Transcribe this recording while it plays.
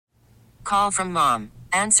call from mom.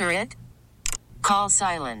 Answer it. Call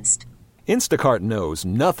silenced. Instacart knows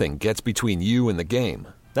nothing gets between you and the game.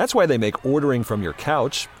 That's why they make ordering from your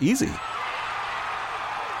couch easy.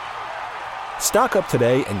 Stock up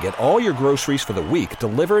today and get all your groceries for the week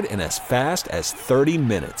delivered in as fast as 30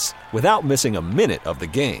 minutes without missing a minute of the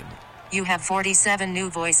game. You have 47 new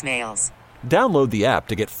voicemails. Download the app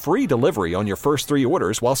to get free delivery on your first 3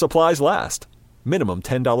 orders while supplies last. Minimum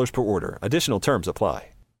 $10 per order. Additional terms apply.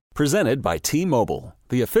 Presented by T-Mobile,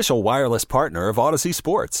 the official wireless partner of Odyssey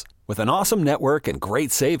Sports. With an awesome network and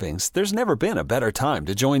great savings, there's never been a better time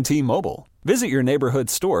to join T-Mobile. Visit your neighborhood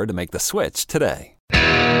store to make the switch today.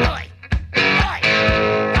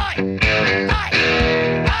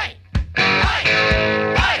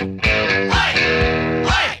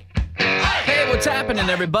 What's happening,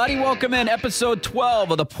 everybody? Welcome in episode 12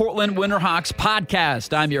 of the Portland Winterhawks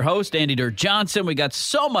podcast. I'm your host, Andy Nick Johnson. We got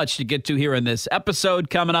so much to get to here in this episode.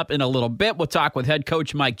 Coming up in a little bit, we'll talk with head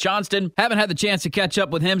coach Mike Johnston. Haven't had the chance to catch up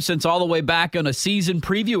with him since all the way back on a season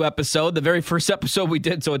preview episode, the very first episode we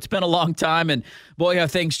did, so it's been a long time, and boy, have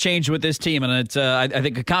things changed with this team. And it's, I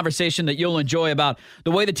think, a conversation that you'll enjoy about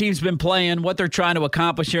the way the team's been playing, what they're trying to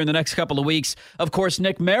accomplish here in the next couple of weeks. Of course,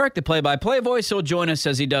 Nick Marek, the play-by-play voice, he'll join us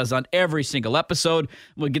as he does on every single episode.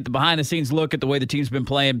 We'll get the behind-the-scenes look at the way the team's been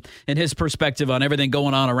playing and his perspective on everything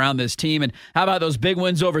going on around this team. And how about those big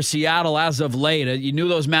wins over Seattle as of late? You knew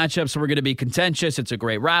those matchups were going to be contentious. It's a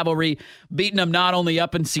great rivalry. Beating them not only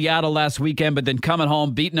up in Seattle last weekend, but then coming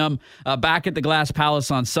home, beating them back at the Glass Palace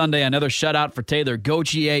on Sunday. Another shutout for Taylor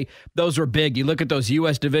Gauthier. Those were big. You look at those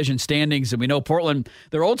U.S. Division standings, and we know Portland,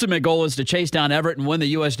 their ultimate goal is to chase down Everett and win the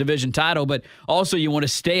U.S. Division title, but also you want to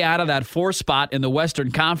stay out of that 4th spot in the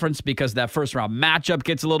Western Conference because that first-round matchup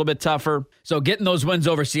gets a little bit tougher. So getting those wins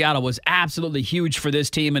over Seattle was absolutely huge for this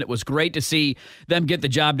team, and it was great to see them get the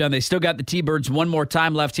job done. They still got the T-Birds one more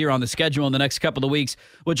time left here on the schedule in the next couple of weeks,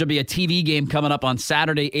 which will be a TV game coming up on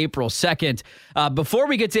Saturday, April 2nd. Before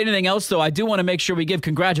we get to anything else, though, I do want to make sure we give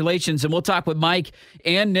congratulations, and we'll talk with Mike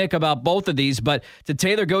and Nick about both of these, but to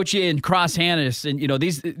Taylor Gauthier and Cross Hannes, and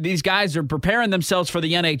these guys are preparing themselves for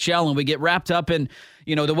the NHL, and we get wrapped up in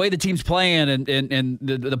the way the team's playing and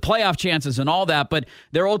the playoff chances and all that. But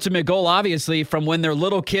their ultimate goal, obviously, from when they're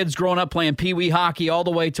little kids growing up playing peewee hockey all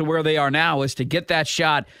the way to where they are now, is to get that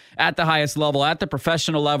shot at the highest level, at the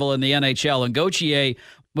professional level in the NHL. And Gauthier,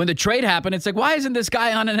 when the trade happened, it's like, why isn't this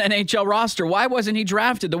guy on an NHL roster? Why wasn't he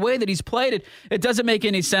drafted? The way that he's played it doesn't make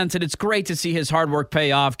any sense, and it's great to see his hard work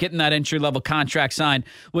pay off, getting that entry-level contract signed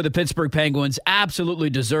with the Pittsburgh Penguins. Absolutely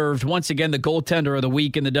deserved. Once again, the goaltender of the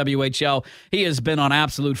week in the WHL. He has been on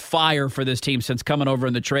absolute fire for this team since coming over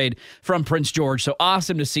in the trade from Prince George. So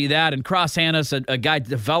awesome to see that. And Cross Hannes, a guy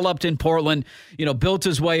developed in Portland, built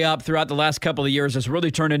his way up throughout the last couple of years, has really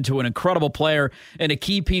turned into an incredible player and a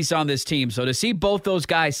key piece on this team. So to see both those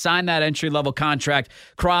guys sign that entry-level contract,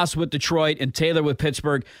 Cross with Detroit and Taylor with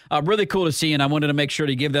Pittsburgh, really cool to see, and I wanted to make sure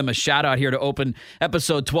to give them a shout-out here to open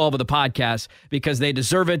episode 12 of the podcast because they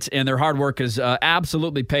deserve it, and their hard work has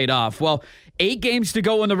absolutely paid off. Well, 8 games to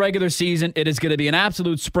go in the regular season. It is going to be an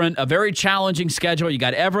absolute sprint, a very challenging schedule. You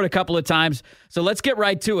got Everett a couple of times, so let's get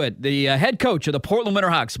right to it. The head coach of the Portland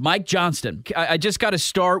Winterhawks, Mike Johnston. I just got to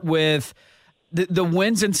start with the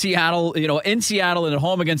wins in Seattle, in Seattle and at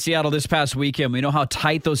home against Seattle this past weekend. We know how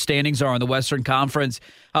tight those standings are in the Western Conference,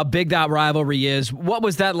 how big that rivalry is. What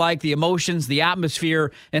was that like, the emotions, the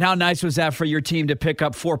atmosphere, and how nice was that for your team to pick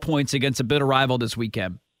up 4 points against a bitter rival this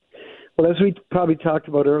weekend? Well, as we probably talked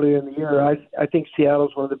about earlier in the year, I think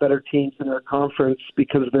Seattle's one of the better teams in our conference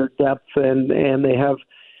because of their depth and they have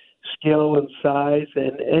skill and size.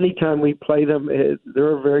 And anytime we play them,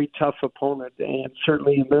 they're a very tough opponent, and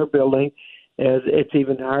certainly in their building, as it's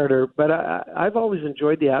even harder. But I've always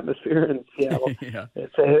enjoyed the atmosphere in Seattle. Yeah.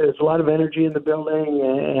 It's a lot of energy in the building,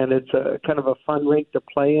 and it's a kind of a fun rink to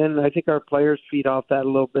play in. I think our players feed off that a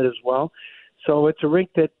little bit as well. So it's a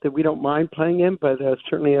rink that we don't mind playing in, but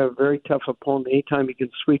certainly a very tough opponent. Anytime you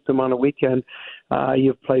can sweep them on a weekend,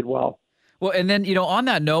 you've played well. Well, and then, on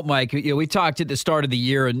that note, Mike, we talked at the start of the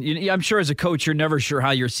year, and I'm sure as a coach, you're never sure how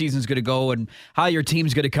your season's going to go and how your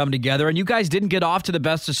team's going to come together. And you guys didn't get off to the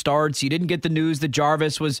best of starts. You didn't get the news that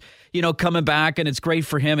Jarvis was, coming back, and it's great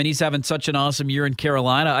for him, and he's having such an awesome year in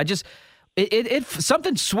Carolina. It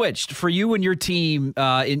something switched for you and your team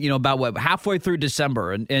about halfway through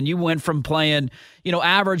December, and you went from playing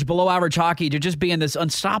average, below average hockey to just being this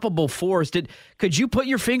unstoppable force. Could you put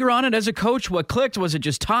your finger on it as a coach? What clicked? Was it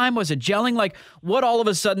just time? Was it gelling? Like, what all of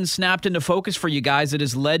a sudden snapped into focus for you guys that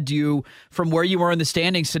has led you from where you were in the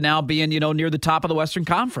standings to now being near the top of the Western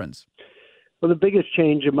Conference? Well, the biggest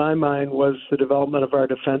change in my mind was the development of our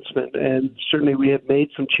defensemen, and certainly we have made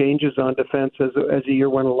some changes on defense as the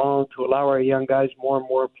year went along to allow our young guys more and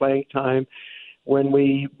more playing time. When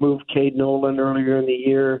we moved Cade Nolan earlier in the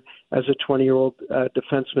year as a 20-year-old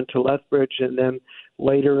defenseman to Lethbridge, and then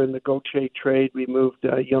later in the Gauthier trade, we moved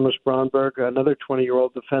Jonas Bromberg, another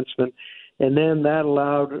 20-year-old defenseman, and then that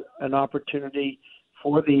allowed an opportunity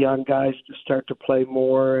for the young guys to start to play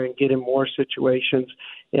more and get in more situations.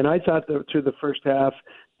 And I thought that through the first half,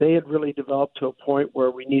 they had really developed to a point where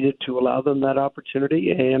we needed to allow them that opportunity.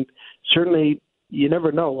 And certainly you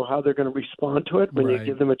never know how they're going to respond to it when you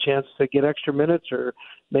give them a chance to get extra minutes or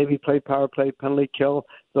maybe play power play, penalty kill,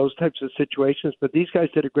 those types of situations. But these guys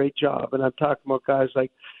did a great job. And I'm talking about guys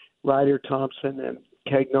like Ryder Thompson and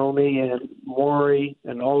Cagnoni and Morey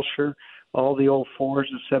and Ulsher, all the old fours,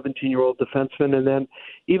 the 17-year-old defenseman, and then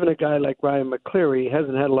even a guy like Ryan McCleary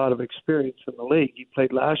hasn't had a lot of experience in the league. He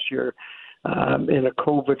played last year in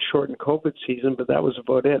a shortened COVID season, but that was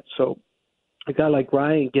about it. So a guy like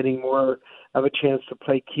Ryan getting more of a chance to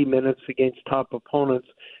play key minutes against top opponents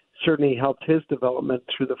certainly helped his development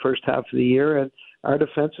through the first half of the year, and our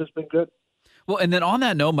defense has been good. Well, and then on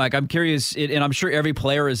that note, Mike, I'm curious, and I'm sure every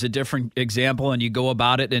player is a different example and you go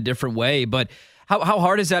about it in a different way, but how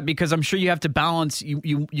hard is that? Because I'm sure you have to balance,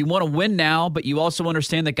 you want to win now, but you also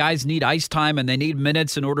understand that guys need ice time and they need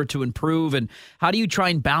minutes in order to improve. And how do you try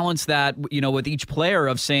and balance that, with each player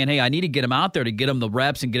of saying, hey, I need to get him out there to get him the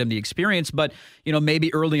reps and get him the experience. But,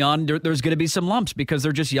 maybe early on there's going to be some lumps because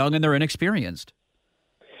they're just young and they're inexperienced.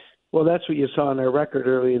 Well, that's what you saw in our record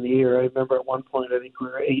early in the year. I remember at one point, I think we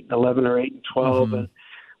were 8-11 or 8-12 and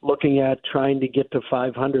looking at trying to get to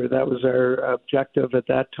 500. That was our objective at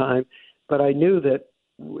that time. But I knew that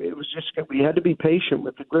it was just we had to be patient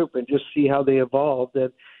with the group and just see how they evolved.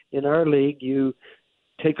 And in our league, you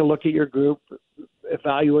take a look at your group,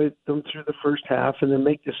 evaluate them through the first half, and then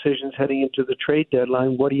make decisions heading into the trade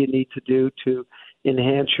deadline. What do you need to do to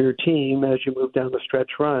enhance your team as you move down the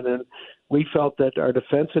stretch run? And we felt that our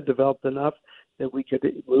defense had developed enough that we could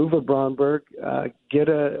move a Bromberg, get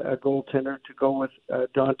a goaltender to go with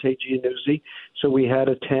Dante Giannuzzi. So we had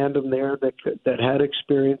a tandem there that had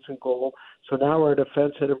experience in goal. So now our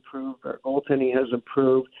defense had improved, our goaltending has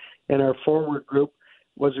improved, and our forward group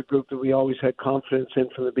was a group that we always had confidence in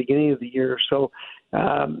from the beginning of the year. So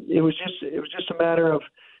it was just a matter of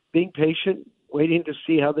being patient, waiting to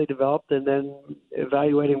see how they developed, and then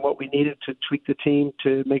evaluating what we needed to tweak the team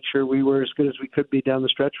to make sure we were as good as we could be down the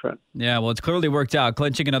stretch run. Yeah, well, it's clearly worked out,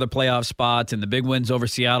 clinching another playoff spot and the big wins over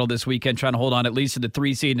Seattle this weekend, trying to hold on at least to the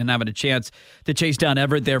 3 seed and having a chance to chase down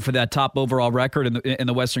Everett there for that top overall record in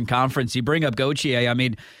the Western Conference. You bring up Gauthier. I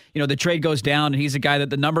mean, the trade goes down, and he's a guy that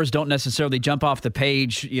the numbers don't necessarily jump off the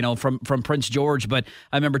page, from Prince George. But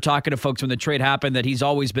I remember talking to folks when the trade happened that he's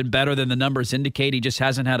always been better than the numbers indicate. He just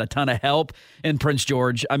hasn't had a ton of help in Prince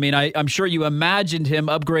George. I mean, I'm sure you imagined him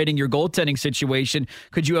upgrading your goaltending situation.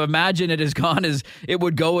 Could you imagine it has gone as it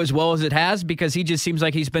would go as well as it has? Because he just seems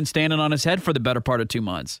like he's been standing on his head for the better part of 2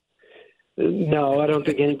 months. No, I don't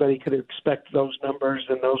think anybody could expect those numbers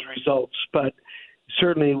and those results. But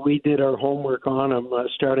certainly we did our homework on him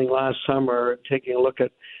starting last summer, taking a look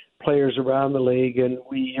at players around the league, and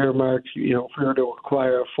we earmarked, if we were to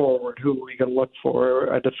acquire a forward, who are we going to look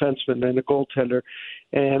for, a defenseman and a goaltender.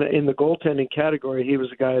 And in the goaltending category, he was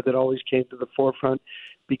a guy that always came to the forefront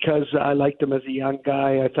because I liked him as a young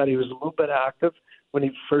guy. I thought he was a little bit active when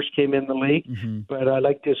he first came in the league, but I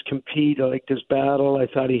liked his compete. I liked his battle.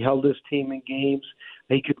 I thought he held his team in games.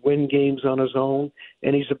 He could win games on his own,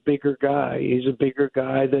 and he's a bigger guy. He's a bigger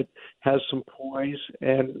guy that has some poise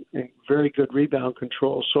and very good rebound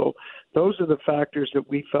control. So those are the factors that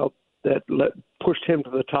we felt that pushed him to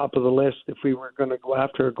the top of the list if we were going to go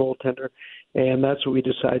after a goaltender. And that's what we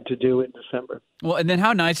decided to do in December. Well, and then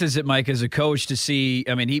how nice is it, Mike, as a coach to see,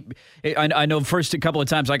 I know first a couple of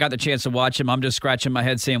times I got the chance to watch him, I'm just scratching my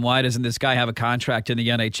head saying, why doesn't this guy have a contract in the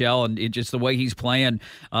NHL? And just the way he's playing,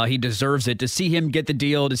 he deserves it. To see him get the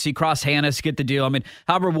deal, to see Cross Hannes get the deal,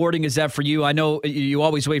 how rewarding is that for you? I know you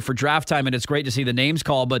always wait for draft time, and it's great to see the names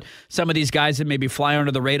called, but some of these guys that maybe fly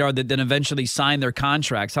under the radar that then eventually sign their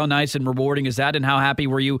contracts, how nice and rewarding is that? And how happy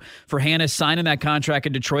were you for Hannes signing that contract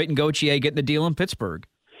in Detroit and Gauthier getting the deal in Pittsburgh?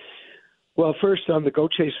 Well, first on the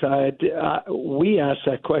Gauthier side, we ask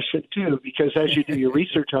that question too, because as you do your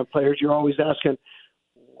research on players, you're always asking,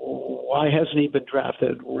 why hasn't he been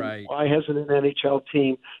drafted? Right. Why hasn't an NHL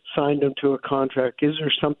team signed him to a contract? Is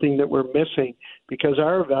there something that we're missing? Because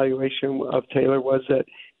our evaluation of Taylor was that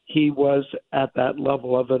he was at that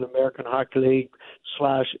level of an American Hockey League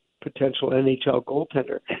 / potential NHL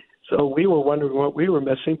goaltender. So we were wondering what we were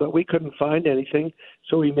missing, but we couldn't find anything.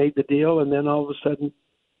 So we made the deal, and then all of a sudden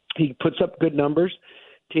he puts up good numbers.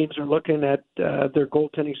 Teams are looking at their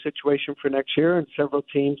goaltending situation for next year, and several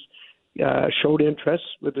teams showed interest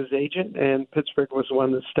with his agent, and Pittsburgh was the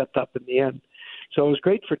one that stepped up in the end. So it was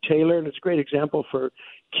great for Taylor, and it's a great example for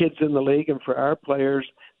kids in the league and for our players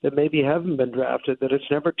that maybe haven't been drafted, that it's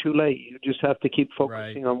never too late. You just have to keep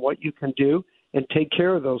focusing on what you can do and take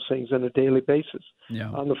care of those things on a daily basis. Yeah.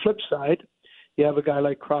 On the flip side, you have a guy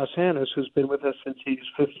like Cross Hannes, who's been with us since he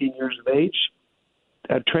was 15 years of age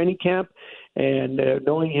at training camp, and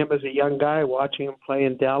knowing him as a young guy, watching him play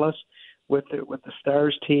in Dallas with the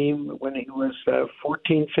Stars team when he was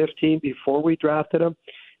 14, 15 before we drafted him,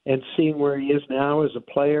 and seeing where he is now as a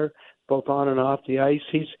player, both on and off the ice.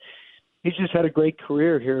 He's just had a great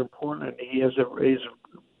career here in Portland. He's a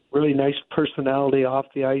really nice personality off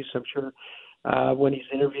the ice. I'm sure when he's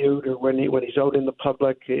interviewed or when he's out in the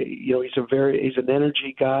public, he's an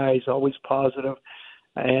energy guy. He's always positive,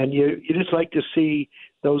 and you just like to see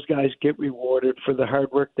those guys get rewarded for the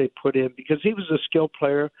hard work they put in, because he was a skilled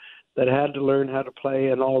player that had to learn how to play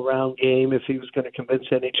an all-round game if he was going to convince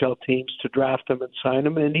NHL teams to draft him and sign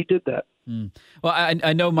him, and he did that. Well,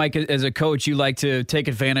 I know, Mike, as a coach, you like to take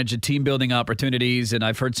advantage of team-building opportunities, and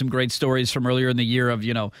I've heard some great stories from earlier in the year of,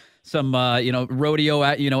 some rodeo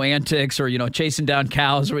antics or chasing down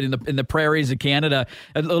cows in the prairies of Canada.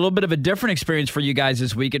 A little bit of a different experience for you guys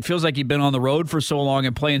this week. It feels like you've been on the road for so long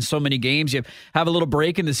and playing so many games. You have a little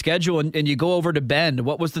break in the schedule and you go over to Bend.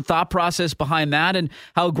 What was the thought process behind that, and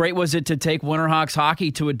how great was it to take Winterhawks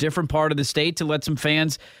hockey to a different part of the state to let some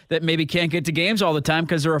fans that maybe can't get to games all the time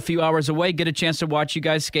because they're a few hours away get a chance to watch you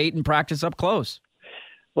guys skate and practice up close?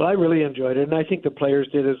 Well, I really enjoyed it, and I think the players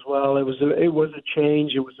did as well. It was a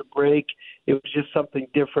change. It was a break. It was just something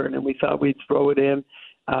different, and we thought we'd throw it in.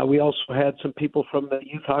 We also had some people from the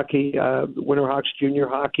youth hockey, Winterhawks junior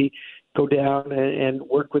hockey, go down and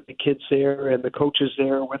work with the kids there and the coaches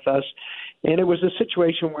there with us. And it was a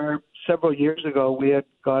situation where several years ago we had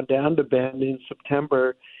gone down to Bend in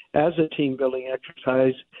September as a team-building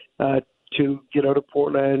exercise to get out of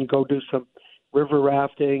Portland and go do some river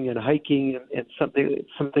rafting and hiking and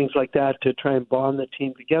some things like that to try and bond the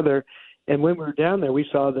team together. And when we were down there, we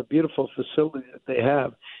saw the beautiful facility that they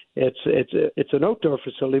have. It's an outdoor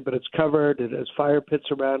facility, but it's covered. It has fire pits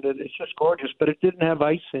around it. It's just gorgeous, but it didn't have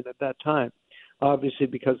ice in at that time, obviously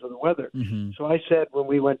because of the weather. Mm-hmm. So I said, when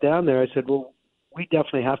we went down there, I said, well, we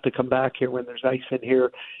definitely have to come back here when there's ice in here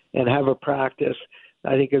and have a practice.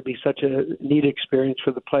 I think it would be such a neat experience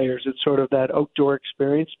for the players. It's sort of that outdoor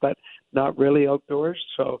experience, but not really outdoors.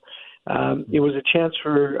 So it was a chance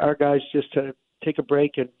for our guys just to take a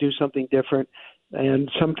break and do something different. And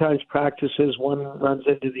sometimes practices, one runs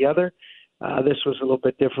into the other. This was a little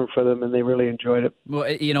bit different for them, and they really enjoyed it. Well,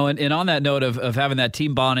 and on that note of having that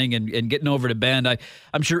team bonding and getting over to Bend,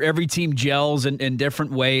 I'm sure every team gels in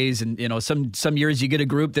different ways. And, some years you get a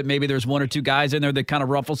group that maybe there's one or two guys in there that kind of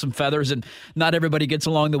ruffle some feathers, and not everybody gets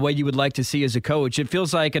along the way you would like to see as a coach. It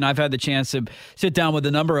feels like, and I've had the chance to sit down with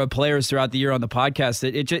a number of players throughout the year on the podcast,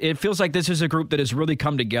 that it feels like this is a group that has really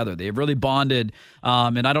come together. They've really bonded.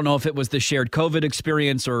 And I don't know if it was the shared COVID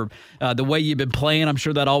experience or the way you've been playing. I'm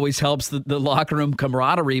sure that always helps the locker room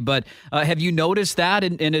camaraderie, but have you noticed that?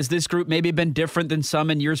 And has this group maybe been different than some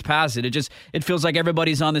in years past? It feels like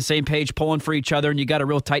everybody's on the same page, pulling for each other, and you got a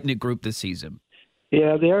real tight-knit group this season.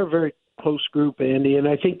 Yeah, they are a very close group, Andy, and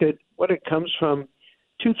I think that what it comes from,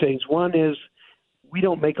 two things. One is we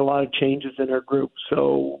don't make a lot of changes in our group,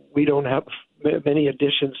 so we don't have many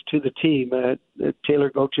additions to the team.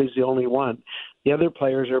 Taylor Goche is the only one. The other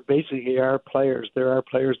players are basically our players. They're our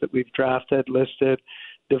players that we've drafted, listed,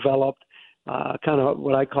 developed, kind of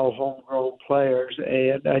what I call homegrown players.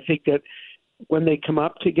 And I think that when they come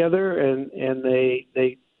up together and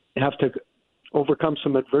they have to overcome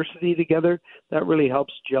some adversity together, that really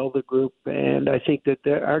helps gel the group. And I think that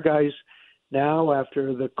our guys now,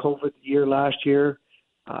 after the COVID year last year,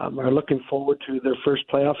 are looking forward to their first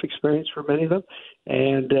playoff experience for many of them.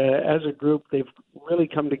 And as a group, they've really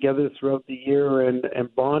come together throughout the year and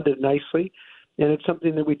bonded nicely. And it's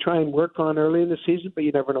something that we try and work on early in the season, but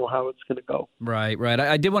you never know how it's going to go. Right.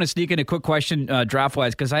 I did want to sneak in a quick question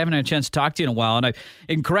draft-wise, because I haven't had a chance to talk to you in a while.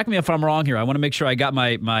 And correct me if I'm wrong here. I want to make sure I got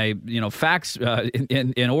my facts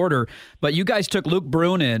in order. But you guys took Luke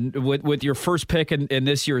Brunin with your first pick in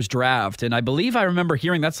this year's draft. And I believe I remember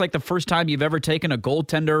hearing that's like the first time you've ever taken a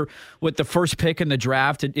goaltender with the first pick in the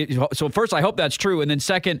draft. So first, I hope that's true. And then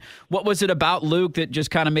second, what was it about Luke that just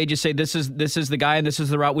kind of made you say, this is the guy and this is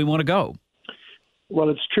the route we want to go? Well,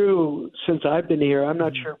 it's true since I've been here. I'm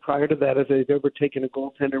not sure prior to that if they've ever taken a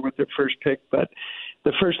goaltender with their first pick, but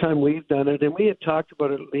the first time we've done it, and we had talked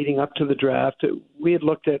about it leading up to the draft. We had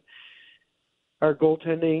looked at our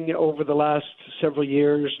goaltending over the last several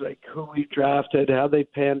years, like who we drafted, how they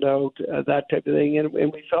panned out, that type of thing, and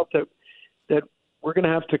we felt that we're going to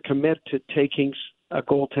have to commit to taking a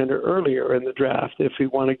goaltender earlier in the draft if we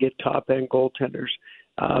want to get top-end goaltenders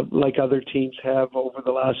like other teams have over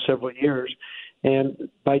the last several years. And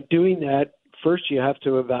by doing that, first you have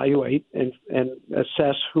to evaluate and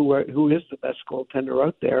assess who is the best goaltender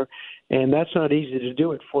out there, and that's not easy to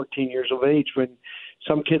do at 14 years of age when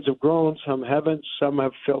some kids have grown, some haven't, some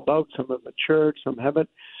have filled out, some have matured, some haven't.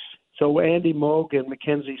 So Andy Moog and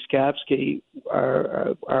Mackenzie Skapsky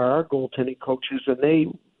are our goaltending coaches, and they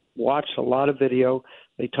watched a lot of video.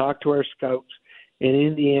 They talked to our scouts, and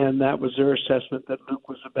in the end, that was their assessment that Luke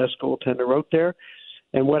was the best goaltender out there.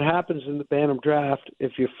 And what happens in the Bantam draft,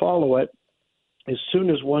 if you follow it, as soon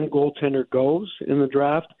as one goaltender goes in the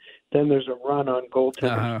draft, then there's a run on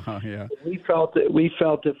goaltenders. Yeah. We felt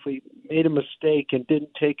if we made a mistake and didn't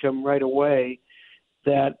take him right away,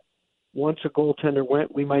 that once a goaltender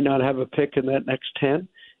went, we might not have a pick in that next 10,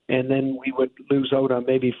 and then we would lose out on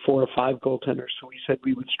maybe 4 or 5 goaltenders. So we said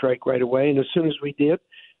we would strike right away, and as soon as we did,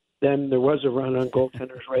 then there was a run on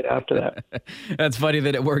goaltenders right after that. That's funny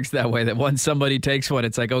that it works that way, that once somebody takes one,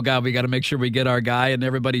 it's like, oh, God, we got to make sure we get our guy, and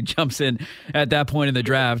everybody jumps in at that point in the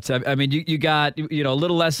draft. I mean, you got a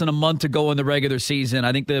little less than a month to go in the regular season.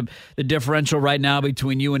 I think the differential right now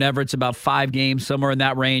between you and Everett's about 5 games, somewhere in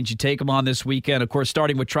that range. You take them on this weekend, of course,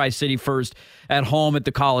 starting with Tri-City first at home at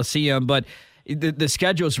the Coliseum, but the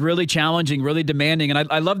schedule is really challenging, really demanding, and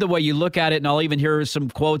I love the way you look at it, and I'll even hear some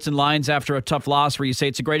quotes and lines after a tough loss where you say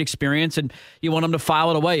it's a great experience, and you want them to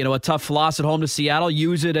file it away. A tough loss at home to Seattle,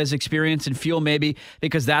 use it as experience and fuel maybe,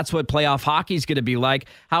 because that's what playoff hockey is going to be like.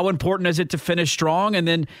 How important is it to finish strong, and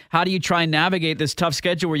then how do you try and navigate this tough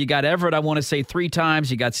schedule where you got Everett, I want to say 3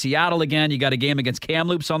 times, you got Seattle again, you got a game against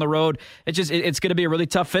Kamloops on the road. It's going to be a really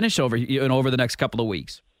tough finish over the next couple of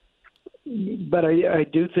weeks. But I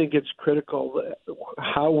do think it's critical that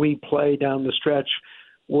how we play down the stretch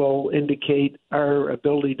will indicate our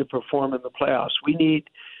ability to perform in the playoffs. We need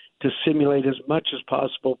to simulate as much as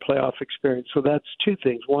possible playoff experience. So that's 2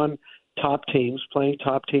 things. One, top teams, playing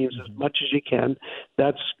top teams as much as you can.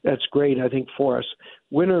 That's great, I think, for us.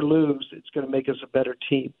 Win or lose, it's going to make us a better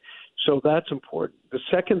team. So that's important. The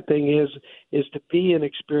second thing is to be in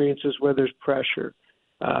experiences where there's pressure.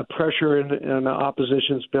 Pressure in the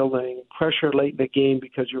opposition's building, pressure late in the game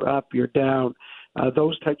because you're up, you're down.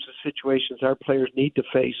 Those types of situations our players need to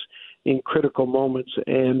face in critical moments.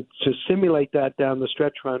 And to simulate that down the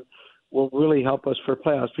stretch run will really help us for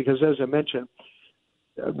playoffs because, as I mentioned,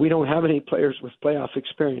 we don't have any players with playoff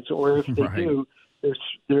experience. Or if they do,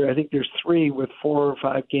 I think there's 3 with 4 or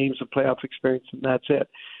 5 games of playoff experience, and that's it.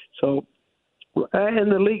 So,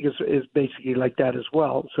 and the league is basically like that as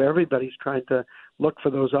well. So everybody's trying to look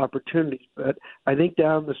for those opportunities. But I think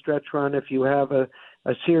down the stretch run, if you have a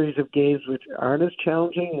series of games which aren't as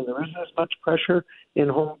challenging and there isn't as much pressure in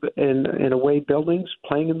home and away buildings,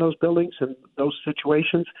 playing in those buildings and those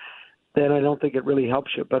situations, then I don't think it really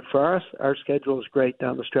helps you. But for us, our schedule is great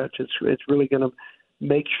down the stretch. It's really going to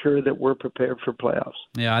make sure that we're prepared for playoffs.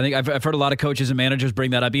 Yeah, I think I've heard a lot of coaches and managers bring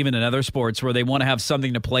that up, even in other sports, where they want to have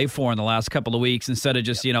something to play for in the last couple of weeks instead of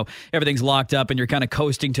just, everything's locked up and you're kind of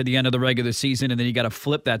coasting to the end of the regular season, and then you got to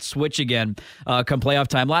flip that switch again come playoff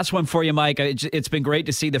time. Last one for you, Mike. It's been great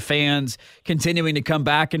to see the fans continuing to come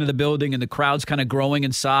back into the building and the crowds kind of growing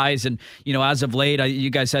in size. And, as of late, you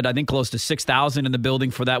guys had, I think, close to 6,000 in the building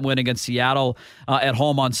for that win against Seattle at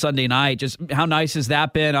home on Sunday night. Just how nice has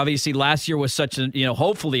that been? Obviously, last year was such a,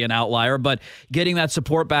 hopefully an outlier, but getting that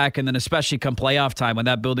support back, and then especially come playoff time when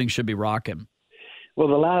that building should be rocking. Well,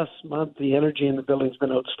 the last month, the energy in the building's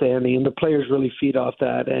been outstanding, and the players really feed off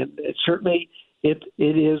that. And it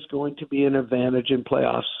is going to be an advantage in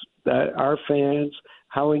playoffs that our fans,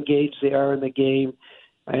 how engaged they are in the game,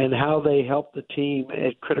 and how they help the team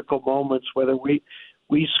at critical moments, whether we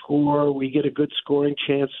score, we get a good scoring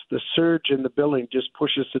chance. The surge in the building just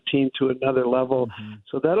pushes the team to another level. Mm-hmm.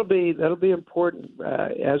 So that'll be important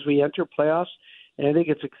as we enter playoffs. And I think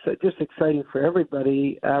it's just exciting for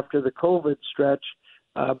everybody after the COVID stretch,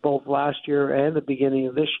 both last year and the beginning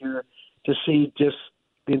of this year, to see just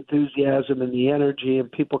the enthusiasm and the energy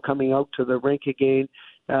and people coming out to the rink again.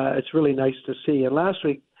 It's really nice to see. And last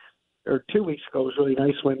week, or 2 weeks ago, was really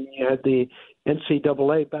nice when you had the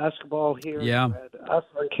NCAA basketball here. Yeah. You had us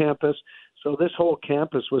on campus. So this whole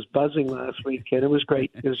campus was buzzing last week, and it was great.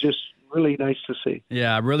 It was just really nice to see.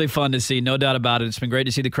 Yeah, really fun to see, no doubt about it. It's been great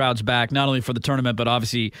to see the crowds back, not only for the tournament, but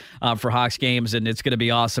obviously for Hawks games, and it's going to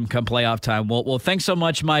be awesome come playoff time. Well, thanks so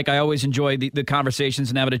much, Mike. I always enjoy the conversations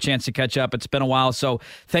and having a chance to catch up. It's been a while, so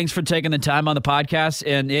thanks for taking the time on the podcast.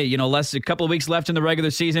 And, a couple of weeks left in the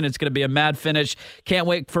regular season. It's going to be a mad finish. Can't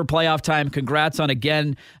wait for playoff time. Congrats on,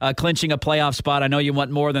 again, clinching a playoff spot. I know you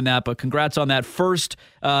want more than that, but congrats on that first,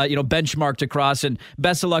 benchmark to cross, and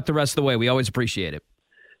best of luck the rest of the way. We always appreciate it.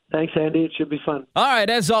 Thanks, Andy. It should be fun. All right,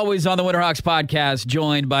 as always on the Winterhawks podcast,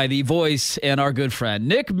 joined by the voice and our good friend,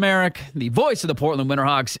 Nick Marek, the voice of the Portland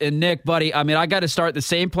Winterhawks. And Nick, buddy, I got to start the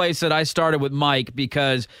same place that I started with Mike,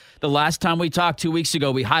 because the last time we talked 2 weeks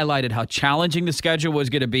ago, we highlighted how challenging the schedule was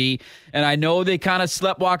going to be. And I know they kind of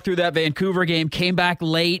sleptwalked through that Vancouver game, came back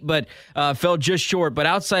late, but fell just short. But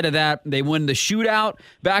outside of that, they win the shootout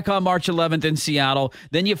back on March 11th in Seattle.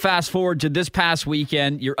 Then you fast forward to this past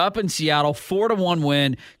weekend. You're up in Seattle, 4-1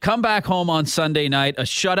 win. Come back home on Sunday night, a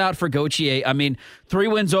shutout for Gauthier. 3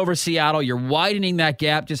 wins over Seattle. You're widening that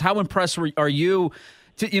gap. Just how impressed are you?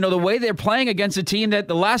 The way they're playing against a team that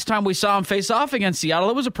the last time we saw them face off against Seattle,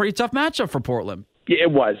 it was a pretty tough matchup for Portland. Yeah,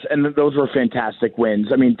 it was, and those were fantastic wins.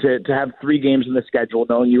 To have 3 games in the schedule,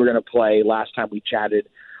 knowing you were going to play last time we chatted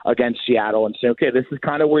against Seattle, and say, okay, this is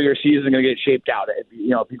kind of where your season is going to get shaped out. If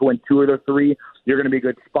you go in 2 of the 3, you're going to be a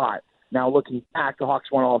good spot. Now, looking back, the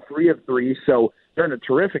Hawks won all 3 of 3, so they're in a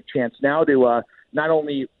terrific chance now to not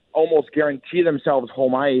only almost guarantee themselves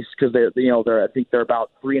home ice, because I think they're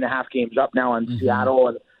about 3.5 games up now on Seattle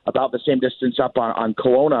and about the same distance up on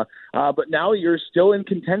Kelowna. But now you're still in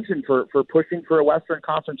contention for pushing for a Western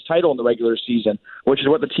Conference title in the regular season, which is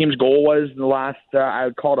what the team's goal was in the last, I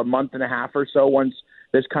would call it a month and a half or so, once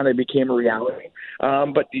this kind of became a reality.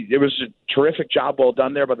 But it was a terrific job well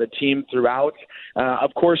done there by the team throughout.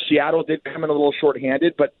 Of course, Seattle did come in a little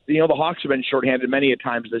shorthanded, but the Hawks have been shorthanded many a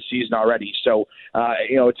times this season already. So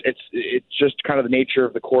it's just kind of the nature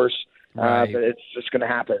of the course. Right. But it's just going to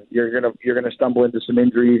happen. You're gonna stumble into some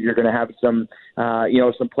injuries. You're going to have some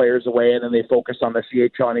some players away, and then they focus on the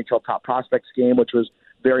CHL NHL Top Prospects game, which was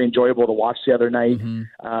very enjoyable to watch the other night.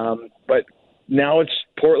 But now it's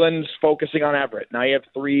Portland's focusing on Everett. Now you have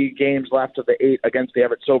 3 games left of the 8 against the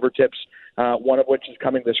Everett Silvertips, one of which is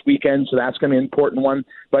coming this weekend, so that's going to be an important one.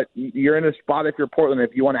 But you're in a spot, if you're Portland,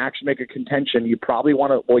 if you want to actually make a contention, you probably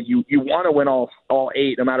want to, you want to win all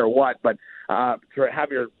 8 no matter what, but to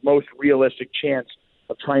have your most realistic chance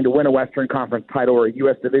of trying to win a Western Conference title or a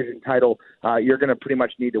U.S. Division title, you're going to pretty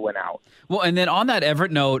much need to win out. Well, and then on that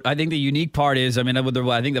Everett note, I think the unique part is, I think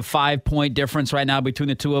the 5-point difference right now between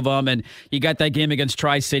the two of them, and you got that game against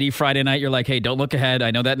Tri-City Friday night. You're like, hey, don't look ahead.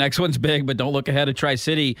 I know that next one's big, but don't look ahead of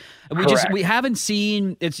Tri-City. We haven't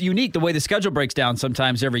seen, it's unique the way the schedule breaks down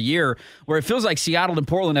sometimes every year, where it feels like Seattle and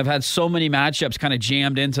Portland have had so many matchups kind of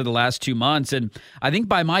jammed into the last 2 months. And I think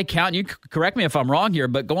by my count, you correct me if I'm wrong here,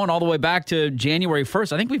 but going all the way back to January 1st,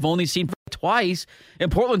 I think we've only seen twice,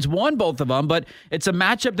 and Portland's won both of them, but it's a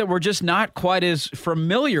matchup that we're just not quite as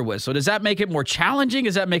familiar with. So does that make it more challenging?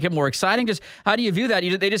 Does that make it more exciting? Just how do you view that?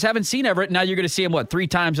 They just haven't seen Everett. Now you're going to see him, 3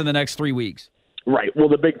 times in the next 3 weeks? Right. Well,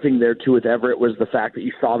 the big thing there, too, with Everett was the fact that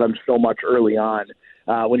you saw them so much early on.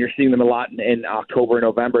 When you're seeing them a lot in October and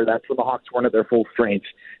November, that's when the Hawks weren't at their full strength.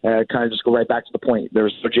 Kind of just go right back to the point. There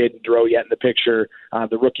was no Jaden Drouin yet in the picture.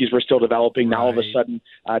 The rookies were still developing. Now, all of a sudden,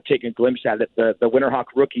 taking a glimpse at it, the Winterhawk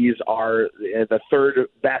rookies are the 3rd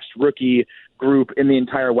best rookie group in the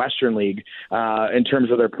entire Western League in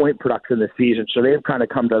terms of their point production this season. So they've kind of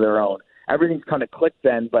come to their own. Everything's kind of clicked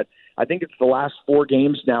then, but I think it's the last 4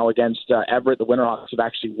 games now against Everett. The Winterhawks have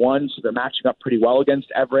actually won, so they're matching up pretty well against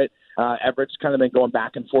Everett. Everett's kind of been going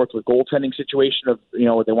back and forth with goaltending situation of,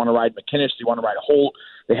 they want to ride McInnes, they want to ride Holt.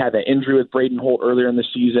 They had an injury with Braden Holt earlier in the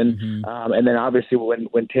season. And then obviously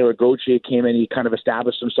when Taylor Gauthier came in, he kind of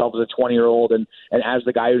established himself as a 20-year-old and as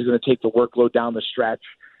the guy who's going to take the workload down the stretch.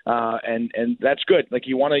 And that's good. Like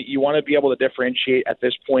you want to be able to differentiate at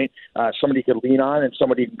this point, somebody you could lean on and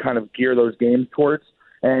somebody you can kind of gear those games towards.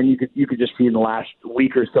 And you could just see in the last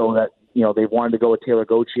week or so that, they've wanted to go with Taylor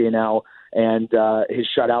Gauthier now, and his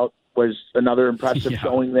shutout was another impressive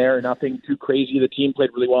showing there. Nothing too crazy. The team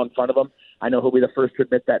played really well in front of him. I know he'll be the first to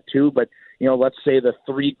admit that too, but let's say the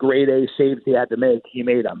 3 grade A saves he had to make, he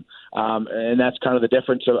made them. And that's kind of the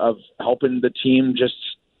difference of helping the team just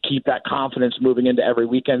keep that confidence moving into every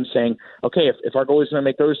weekend, saying, okay, if our goalie's going to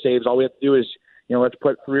make those saves, all we have to do is, let's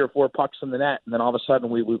put 3 or 4 pucks in the net, and then all of a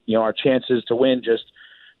sudden we our chances to win just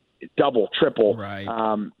double, triple. Right.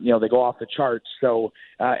 They go off the charts. So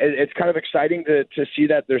it's kind of exciting to see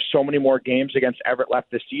that there's so many more games against Everett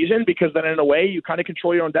left this season, because then in a way you kind of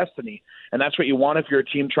control your own destiny. And that's what you want if you're a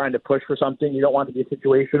team trying to push for something. You don't want to be a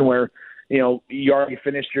situation where, you already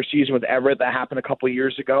finished your season with Everett. That happened a couple of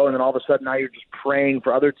years ago, and then all of a sudden now you're just praying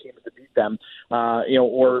for other teams to beat them,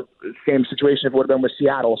 or same situation if it would have been with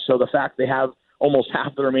Seattle. So the fact they have almost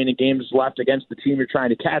half the remaining games left against the team you're trying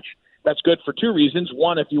to catch, that's good for two reasons.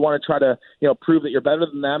 One, if you want to try to prove that you're better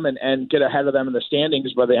than them and get ahead of them in the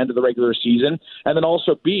standings by the end of the regular season. And then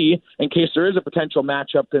also B, in case there is a potential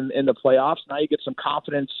matchup in the playoffs, now you get some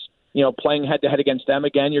confidence, playing head-to-head against them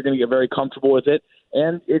again. You're going to get very comfortable with it.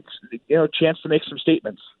 And it's a chance to make some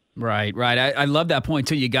statements. Right. I love that point,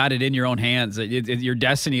 too. You got it in your own hands. Your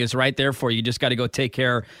destiny is right there for you. You just got to go take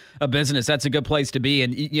care of business. That's a good place to be.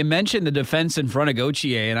 And you mentioned the defense in front of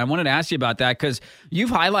Gauthier, and I wanted to ask you about that because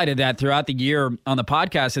you've highlighted that throughout the year on the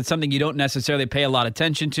podcast. It's something you don't necessarily pay a lot of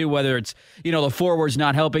attention to, whether it's, the forwards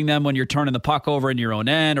not helping them when you're turning the puck over in your own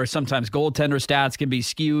end, or sometimes goaltender stats can be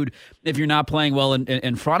skewed if you're not playing well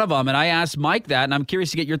in front of them. And I asked Mike that, and I'm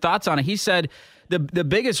curious to get your thoughts on it. He said the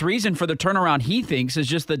biggest reason for the turnaround, he thinks, is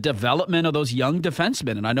just the development of those young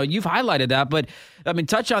defensemen. And I know you've highlighted that, but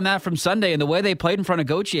touch on that from Sunday and the way they played in front of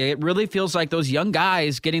Gauthier. It really feels like those young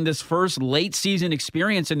guys getting this first late season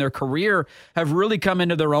experience in their career have really come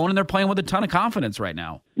into their own, and they're playing with a ton of confidence right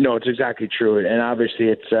now. No, it's exactly true. And obviously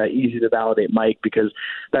it's easy to validate Mike, because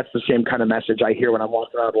that's the same kind of message I hear when I'm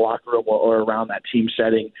walking out of the locker room or around that team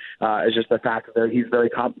setting, is just the fact that he's very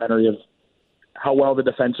complimentary of how well the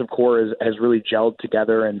defensive core has really gelled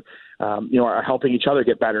together and, are helping each other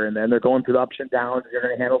get better. And then they're going through the ups and downs. You're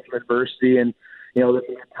going to handle some adversity. And, there's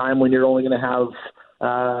a time when you're only going to have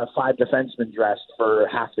 5 defensemen dressed for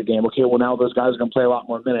half the game. Okay, well, now those guys are going to play a lot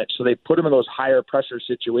more minutes. So they put them in those higher pressure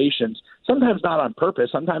situations, sometimes not on purpose.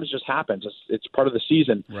 Sometimes it just happens. It's part of the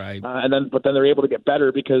season. Right. But then they're able to get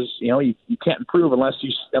better because, you can't improve unless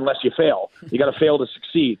you fail. You got to fail to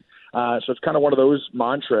succeed. So it's kind of one of those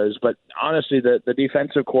mantras. But honestly, the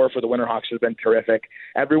defensive core for the Winterhawks has been terrific.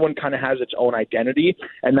 Everyone kind of has its own identity,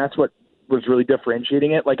 and that's what was really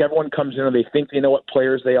differentiating it. Like, everyone comes in and they think they know what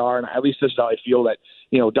players they are, and at least this is how I feel that,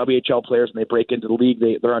 WHL players, when they break into the league,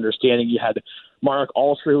 they're understanding. You had Marek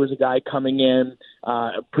Alster, who was a guy coming in,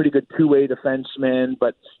 a pretty good two-way defenseman,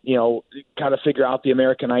 but, got to figure out the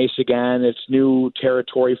American ice again. It's new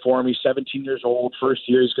territory for him. He's 17 years old, first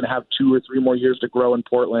year. He's going to have 2 or 3 more years to grow in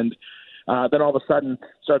Portland. Then all of a sudden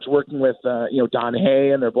starts working with, Don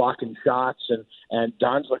Hay, and they're blocking shots, and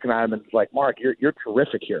Don's looking at him and like, Mark, you're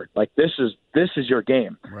terrific here. Like, this is your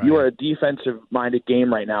game. Right. You are a defensive-minded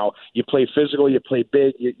game right now. You play physical, you play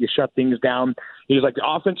big, you shut things down. He's like, the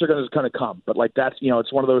offense are going to kind of come, but like, that's,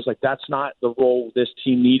 it's one of those, like, that's not the role this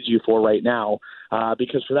team needs you for right now.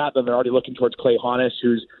 Because for that, then they're already looking towards Clay Honus,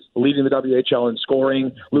 who's leading the WHL in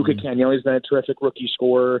scoring. Luca Cagnoni's been a terrific rookie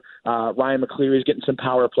scorer. Ryan McCleary's getting some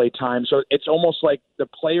power play time. So it's almost like the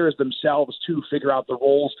players themselves, too, figure out the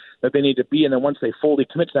roles that they need to be. And then once they fully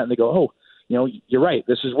commit to that and they go, oh, you're right,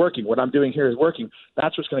 this is working. What I'm doing here is working.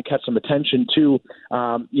 That's what's going to catch some attention, too,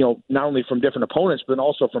 not only from different opponents, but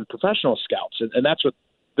also from professional scouts. And that's what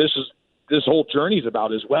this whole journey is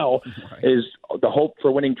about as well, right. Is the hope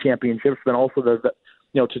for winning championships, but also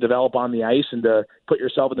to develop on the ice and to put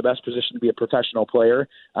yourself in the best position to be a professional player.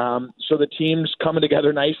 So the team's coming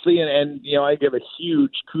together nicely, and I give a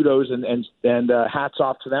huge kudos and hats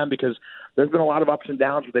off to them, because there's been a lot of ups and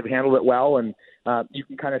downs, but they've handled it well, and you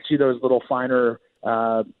can kind of see those little finer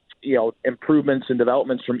improvements and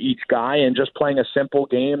developments from each guy, and just playing a simple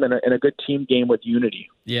game and a good team game with unity.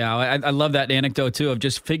 Yeah, I love that anecdote, too, of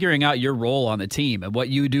just figuring out your role on the team and what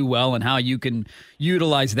you do well and how you can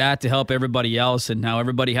utilize that to help everybody else, and how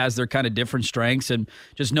everybody has their kind of different strengths and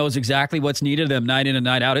just knows exactly what's needed of them night in and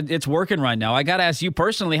night out. It's working right now. I got to ask you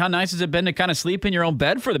personally, how nice has it been to kind of sleep in your own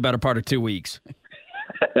bed for the better part of 2 weeks?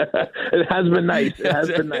 It has been nice.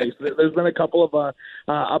 There's been a couple of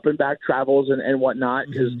up and back travels and whatnot,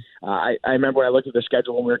 because I remember when I looked at the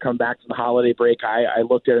schedule when we were coming back from the holiday break, I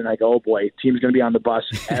looked at it and I go, oh boy, team's going to be on the bus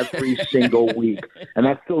every single week. And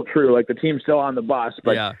that's still true. Like, the team's still on the bus,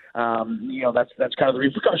 but yeah. That's kind of the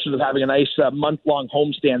repercussions of having a nice month-long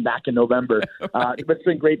homestand back in November. But it's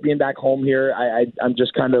been great being back home here. I'm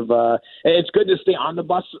just kind of it's good to stay on the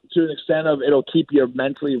bus to an extent of it'll keep you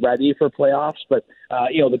mentally ready for playoffs, but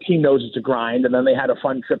the team knows it's a grind. And then they had a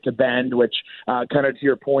fun trip to Bend, which kind of to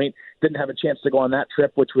your point, didn't have a chance to go on that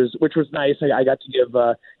trip, which was nice. I got to give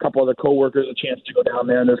a couple other coworkers a chance to go down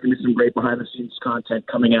there, and there's going to be some great behind-the-scenes content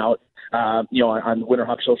coming out on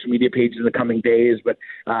Winterhawks social media pages in the coming days. But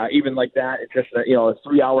even like that, it's just a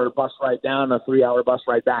 3-hour bus ride down, a 3-hour bus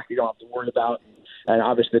ride back. You don't have to worry about. And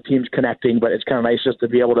obviously the team's connecting, but it's kind of nice just to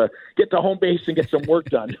be able to get to home base and get some work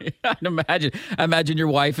done. I imagine your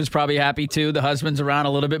wife is probably happy too. The husband's around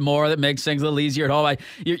a little bit more. That makes things a little easier at home.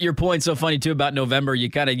 Your point's so funny too about November.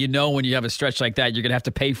 You kind of when you have a stretch like that, you're gonna have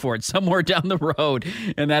to pay for it somewhere down the road,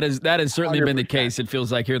 and that has certainly 100%. Been the case. It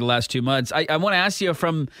feels like here the last 2 months. I want to ask you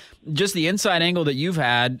from just the inside angle that you've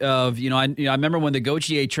had of I remember when the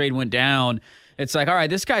Gauthier trade went down. It's like, all right,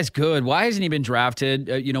 this guy's good. Why hasn't he been drafted?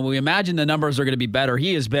 We imagine the numbers are going to be better.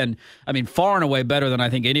 He has been, far and away better than I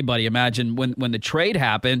think anybody imagined when the trade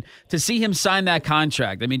happened. To see him sign that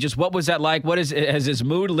contract, just what was that like? Has his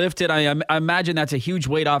mood lifted? I imagine that's a huge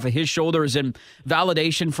weight off of his shoulders and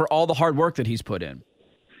validation for all the hard work that he's put in.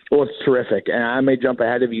 Well, it's terrific, and I may jump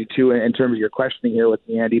ahead of you too in terms of your questioning here with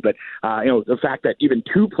me, Andy. But the fact that even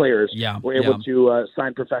two players were able to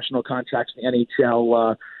sign professional contracts in the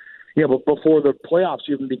NHL. But before the playoffs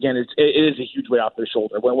even begin, it is a huge weight off their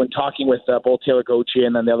shoulder. When talking with both Taylor Gauthier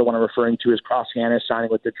and then the other one I'm referring to is Cross-Hannis signing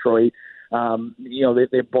with Detroit,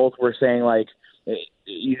 they both were saying, like,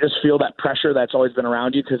 you just feel that pressure that's always been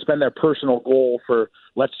around you because it's been their personal goal for,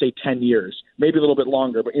 let's say, 10 years, maybe a little bit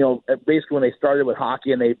longer. But, basically when they started with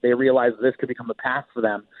hockey and they realized this could become a path for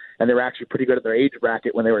them, and they were actually pretty good at their age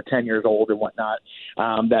bracket when they were 10 years old and whatnot,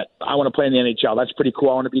 that I want to play in the NHL. That's pretty cool.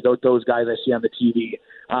 I want to be those guys I see on the TV.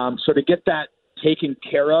 So to get that taken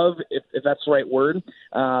care of, if that's the right word,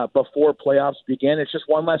 before playoffs begin, it's just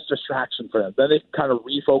one less distraction for them. Then they can kind of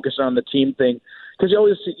refocus on the team thing. Because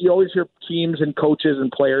you always hear teams and coaches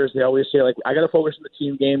and players, they always say, like, I got to focus on the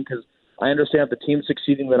team game because I understand if the team's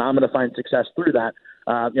succeeding, then I'm going to find success through that.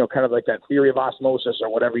 Kind of like that theory of osmosis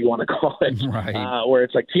or whatever you want to call it, right. Where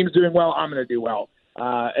it's like team's doing well, I'm going to do well.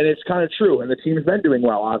 And it's kind of true, and the team's been doing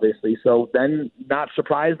well, obviously. So then not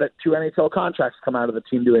surprised that 2 NHL contracts come out of the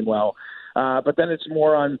team doing well. But then it's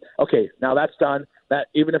more on, okay, now that's done. That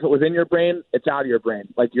even if it was in your brain, it's out of your brain.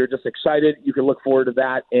 Like, you're just excited. You can look forward to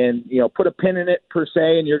that and, put a pin in it per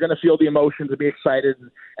se, and you're going to feel the emotions and be excited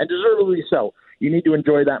and deservedly so. You need to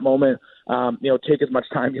enjoy that moment. Take as much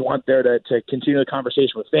time you want there to continue the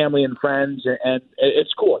conversation with family and friends. And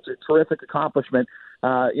it's cool. It's a terrific accomplishment,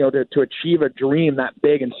 to achieve a dream that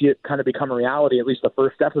big and see it kind of become a reality, at least the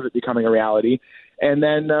first step of it becoming a reality. And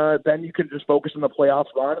then you can just focus on the playoffs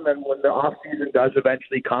run. And then when the off season does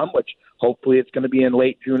eventually come, which hopefully it's going to be in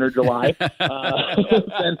late June or July,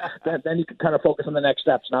 then you can kind of focus on the next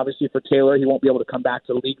steps. And obviously for Taylor, he won't be able to come back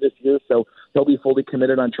to the league this year, so he'll be fully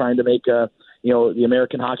committed on trying to make the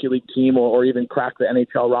American Hockey League team or even crack the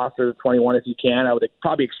NHL roster of 21 if he can. I would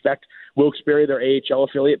probably expect Wilkes-Barre, their AHL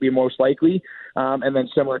affiliate, be most likely. And then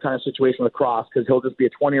similar kind of situation with Cross, because he'll just be a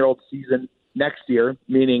 20-year-old season next year,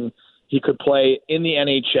 meaning he could play in the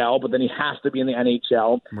NHL, but then he has to be in the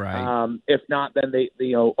NHL. Right. If not, then they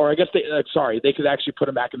could actually put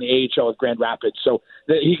him back in the AHL with Grand Rapids. So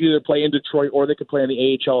he could either play in Detroit or they could play in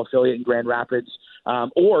the AHL affiliate in Grand Rapids,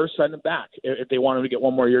 or send him back if they want him to get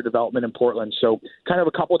one more year development in Portland. So kind of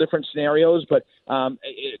a couple of different scenarios, but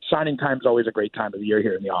signing time is always a great time of the year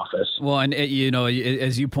here in the office. Well, and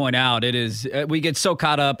as you point out, it is we get so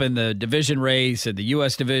caught up in the division race and the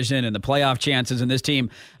U.S. division and the playoff chances, and this team,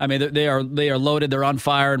 they are loaded, they're on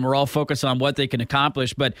fire, and we're all focused on what they can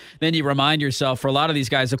accomplish. But then you remind yourself, for a lot of these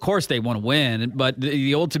guys, of course they want to win, but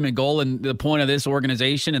the ultimate goal and the point of this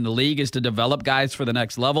organization and the league is to develop guys for the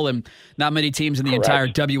next level, and not many teams in the entire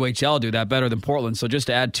WHL do that better than Portland. So just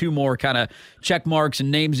to add 2 more kind of check marks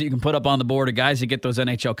and names that you can put up on the board of guys that get those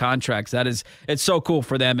NHL contracts, it's so cool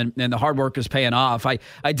for them, and the hard work is paying off. I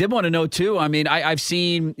did want to know too, I've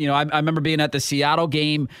seen, I remember being at the Seattle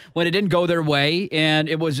game when it didn't go their way, and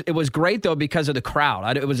it was great though because of the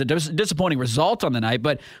crowd. It was a disappointing result on the night,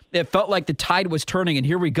 but it felt like the tide was turning, and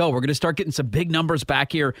here we go. We're going to start getting some big numbers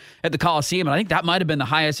back here at the Coliseum, and I think that might have been the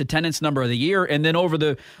highest attendance number of the year. And then over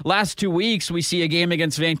the last 2 weeks, we see a game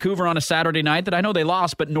against Vancouver on a Saturday night that I know they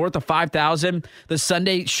lost, but north of 5,000. The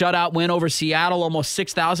Sunday shutout win over Seattle, almost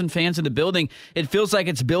 6,000 fans in the building. It feels like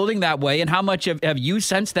it's building that way. And how much have you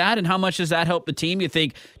sensed that, and how much does that help the team, you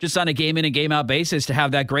think, just on a game in and game out basis, to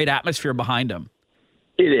have that great atmosphere behind them?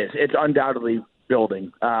 It is. It's undoubtedly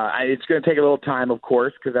building. It's going to take a little time, of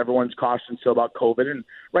course, because everyone's cautious still about COVID, and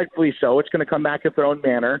rightfully so. It's going to come back in their own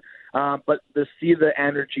manner. But to see the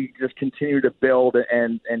energy just continue to build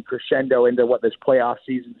and crescendo into what this playoff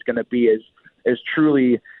season is going to be is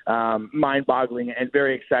truly mind-boggling and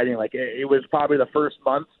very exciting. Like, it was probably the first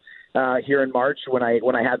month here in March when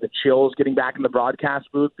I had the chills getting back in the broadcast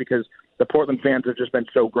booth, because the Portland fans have just been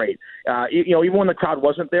so great. Even when the crowd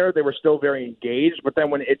wasn't there, they were still very engaged. But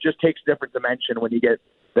then when it just takes a different dimension when you get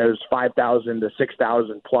those 5,000 to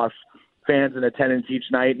 6,000 plus fans in attendance each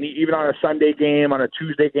night, and even on a Sunday game, on a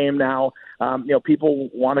Tuesday game now, people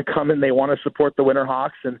want to come and they want to support the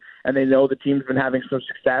Winterhawks, and they know the team's been having some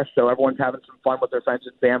success, so everyone's having some fun with their friends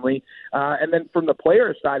and family. And then from the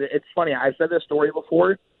players' side, it's funny. I've said this story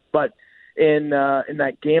before, but in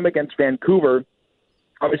that game against Vancouver,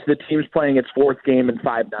 obviously the team's playing its fourth game in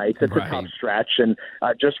 5 nights. It's a tough stretch, and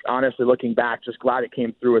just honestly looking back, just glad it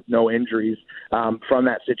came through with no injuries from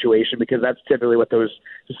that situation, because that's typically what those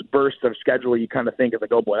just bursts of schedule you kind of think of,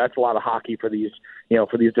 like, oh boy, that's a lot of hockey for these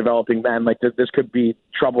developing men. Like this could be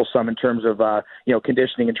troublesome in terms of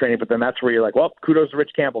conditioning and training. But then that's where you're like, well, kudos to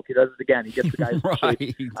Rich Campbell. He does it again. He gets the guys in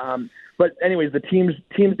shape. But anyways, the team's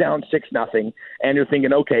down 6-0, and you're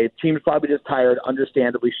thinking, okay, team's probably just tired,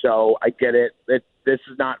 understandably so. I get it. This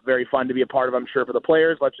is not very fun to be a part of, I'm sure, for the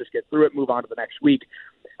players. Let's just get through it, move on to the next week.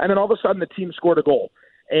 And then all of a sudden the team scored a goal,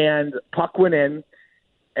 and puck went in,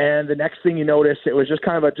 and the next thing you notice, it was just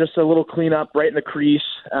kind of just a little cleanup right in the crease.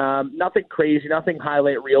 Nothing crazy, nothing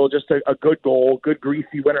highlight reel, just a good goal, good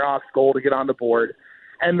greasy Winterhawks goal to get on the board.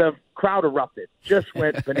 And the crowd erupted, just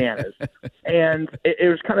went bananas. And it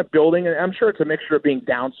was kind of building, and I'm sure it's a mixture of being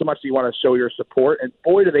down so much that you want to show your support, and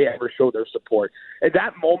boy, do they ever show their support. At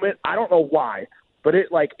that moment, I don't know why, but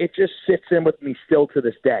it just sits in with me still to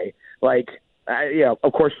this day.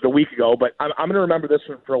 Of course, it's a week ago, but I'm going to remember this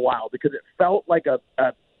one for a while, because it felt like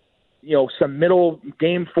some middle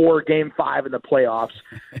game 4, game 5 in the playoffs,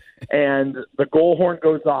 and the goal horn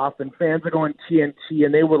goes off, and fans are going TNT,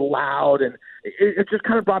 and they were loud, and it just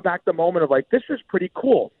kind of brought back the moment of this is pretty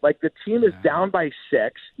cool. Like, the team is down by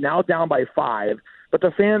 6, now down by 5, but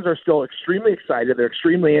the fans are still extremely excited. They're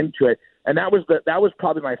extremely into it, and that was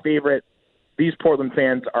probably my favorite. These Portland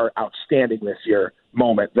fans are outstanding this year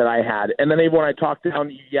moment that I had. And then when I talked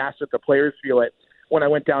down, you asked if the players feel it. When I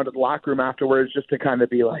went down to the locker room afterwards, just to kind of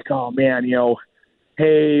be like, oh man,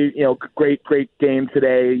 hey, great game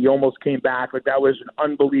today. You almost came back. Like, that was an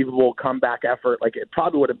unbelievable comeback effort. Like, it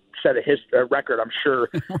probably would have set a record, I'm sure,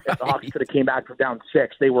 if the Hawks could have came back from down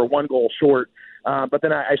 6. They were 1 goal short. But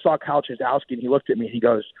then I saw Kyle Chazowski, and he looked at me and he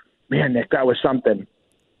goes, man, Nick, that was something.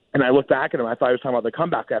 And I looked back at him. I thought he was talking about the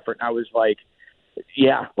comeback effort. And I was like,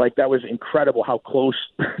 yeah, that was incredible how close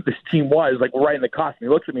this team was. We're right in the cusp. And he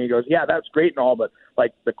looks at me and he goes, yeah, that's great and all, but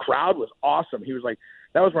the crowd was awesome. He was like,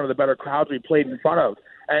 that was one of the better crowds we played in front of.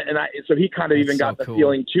 So he kind of even got the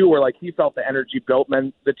feeling too, where he felt the energy built, and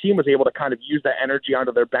then the team was able to kind of use that energy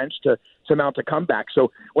onto their bench to mount a comeback.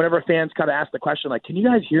 So whenever fans kind of ask the question, can you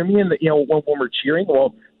guys hear me in when we're cheering?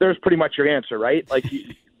 Well, there's pretty much your answer, right?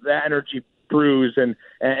 That energy brews, and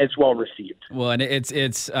it's well received. Well, and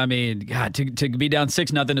it's I mean, God, to be down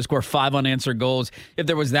 6-0 to score 5 unanswered goals. If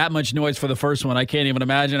there was that much noise for the first one, I can't even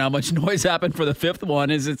imagine how much noise happened for the 5th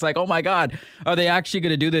one. It's like, oh my God, are they actually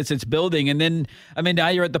going to do this? It's building. And then, I mean, now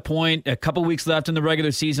you're at the point, a couple weeks left in the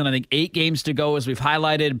regular season. I think 8 games to go, as we've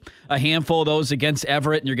highlighted a handful of those against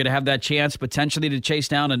Everett, and you're going to have that chance potentially to chase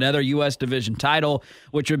down another U.S. division title,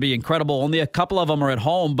 which would be incredible. Only a couple of them are at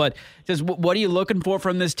home, but just what are you looking for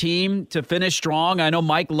from this team to finish strong? I know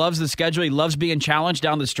Mike loves the schedule. He loves being challenged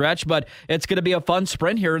down the stretch, but it's going to be a fun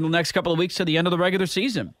sprint here in the next couple of weeks to the end of the regular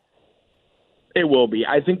season. It will be.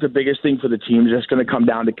 I think the biggest thing for the team is just going to come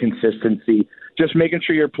down to consistency. Just making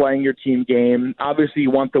sure you're playing your team game. Obviously, you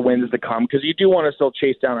want the wins to come because you do want to still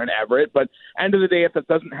chase down an Everett. But end of the day, if that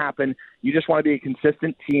doesn't happen, you just want to be a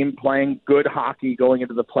consistent team playing good hockey going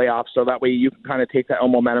into the playoffs. So that way you can kind of take that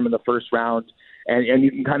momentum in the first round and you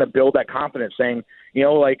can kind of build that confidence saying,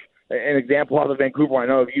 an example of the Vancouver, I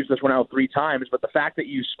know I've used this one out 3 times, but the fact that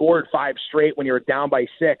you scored 5 straight when you were down by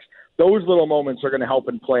 6, those little moments are going to help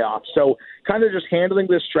in playoffs. So kind of just handling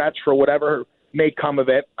this stretch for whatever may come of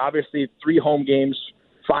it. Obviously, 3 home games,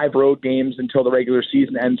 5 road games until the regular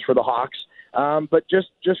season ends for the Hawks. But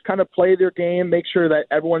just kind of play their game, make sure that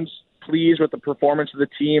everyone's pleased with the performance of the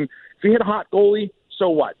team. If you hit a hot goalie, so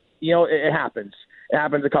what? It happens. It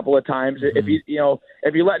happens a couple of times. Mm-hmm.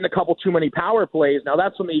 If you let in a couple too many power plays, now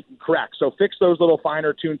that's something you can correct. So fix those little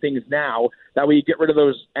finer tuned things now. That way you get rid of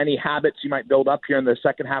any habits you might build up here in the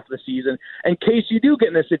second half of the season, in case you do get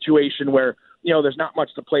in a situation where there's not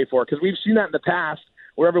much to play for. Because we've seen that in the past,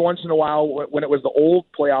 where every once in a while, when it was the old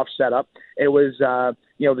playoff setup, it was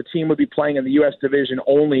the team would be playing in the U.S. division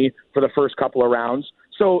only for the first couple of rounds.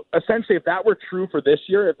 So essentially, if that were true for this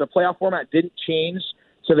year, if the playoff format didn't change,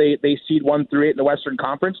 so they seed 1 through 8 in the Western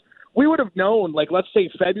Conference, we would have known, let's say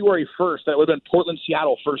February 1st, that would have been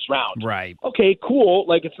Portland-Seattle first round. Right. Okay, cool.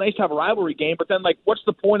 It's nice to have a rivalry game, but then, what's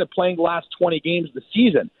the point of playing the last 20 games of the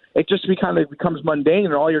season? it just becomes mundane,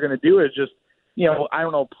 and all you're going to do is just, I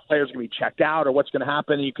don't know, players going to be checked out or what's going to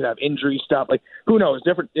happen. You could have injury stuff. Like, who knows?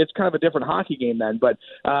 It's kind of a different hockey game then. But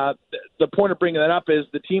the point of bringing that up is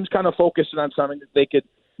the team's kind of focusing on something that they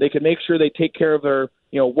could make sure they take care of their,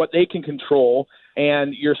 what they can control,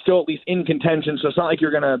 and you're still at least in contention. So it's not like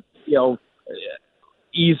you're going to,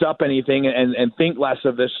 ease up anything and think less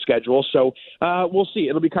of this schedule. So we'll see.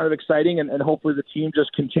 It'll be kind of exciting, and hopefully the team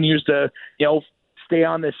just continues to, stay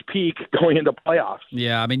on this peak going into playoffs.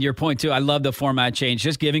 Yeah, I mean, your point, too. I love the format change,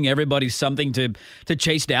 just giving everybody something to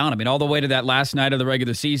chase down. I mean, all the way to that last night of the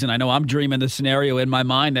regular season. I know I'm dreaming the scenario in my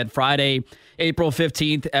mind that Friday, April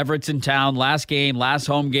 15th, Everett's in town, last game, last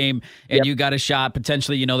home game, and you got a shot.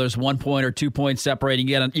 Potentially, there's 1 point or 2 points separating.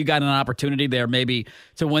 You got an opportunity there maybe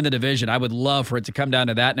to win the division. I would love for it to come down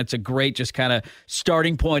to that, and it's a great just kind of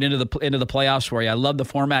starting point into the playoffs for you. I love the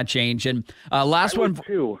format change. And last one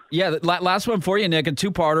for you, Nick, a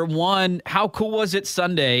two-parter. One, how cool was it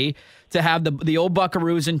Sunday to have the old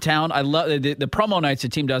Buckaroos in town? I love the promo nights the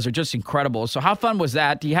team does are just incredible. So how fun was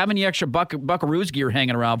that? Do you have any extra Buckaroos gear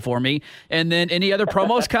hanging around for me? And then any other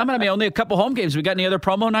promos coming? I mean, only a couple home games. We got any other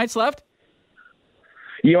promo nights left?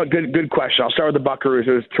 Good question. I'll start with the Buckaroos.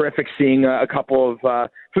 It was terrific seeing a couple of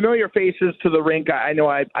familiar faces to the rink. I know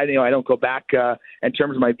I don't go back in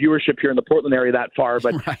terms of my viewership here in the Portland area that far,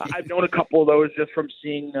 but right. I've known a couple of those just from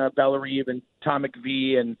seeing Bella Reeve and Tom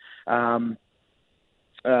McVie and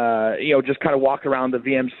just kind of walk around the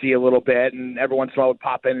VMC a little bit, and every once in a while I would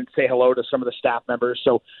pop in and say hello to some of the staff members.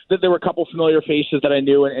 So there were a couple familiar faces that I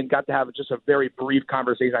knew and got to have just a very brief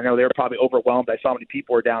conversation. I know they were probably overwhelmed. I saw how many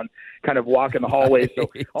people were down kind of walking the hallways,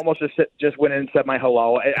 so almost just went in and said my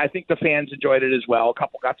hello. I think the fans enjoyed it as well. A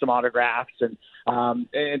couple got some autographs, and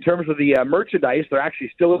in terms of the merchandise, there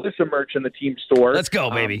actually still is some merch in the team store. Let's go,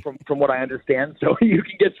 baby. From what I understand. So you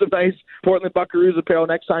can get some nice Portland Buckaroos apparel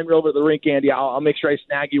next time you're over at the rink, Andy. I'll make sure I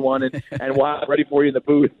snag you one and we'll have it ready for you in the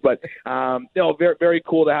booth. But, very, very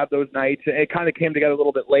cool to have those nights. It kind of came together a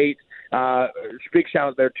little bit late. Big shout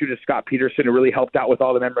out there, too, to Scott Peterson, who really helped out with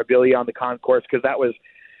all the memorabilia on the concourse, because that was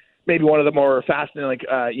maybe one of the more fascinating,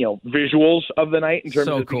 visuals of the night in terms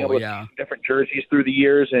of being able to see different jerseys through the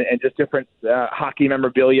years and just different hockey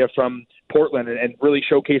memorabilia from Portland and really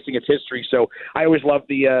showcasing its history. So I always loved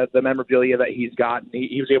the memorabilia that he's got. And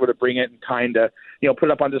he was able to bring it and kind of, put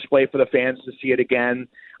it up on display for the fans to see it again.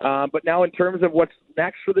 But now in terms of what's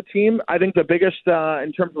next for the team, I think the biggest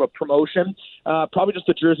in terms of a promotion, probably just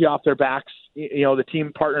the jersey off their backs. The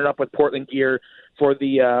team partnered up with Portland Gear for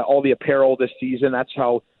all the apparel this season. That's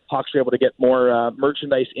how Hawks are able to get more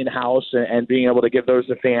merchandise in-house and being able to give those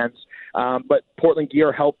to fans. But Portland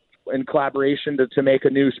Gear helped in collaboration to make a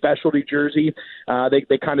new specialty jersey.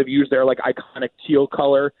 They kind of use their iconic teal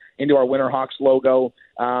color into our Winterhawks logo.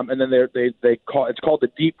 And then it's called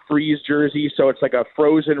the Deep Freeze jersey. So it's like a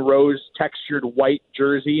frozen rose textured white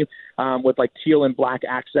jersey with teal and black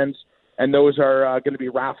accents. And those are going to be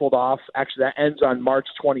raffled off. Actually, that ends on March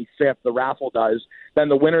 25th, the raffle does. Then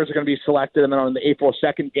the winners are going to be selected, and then on the April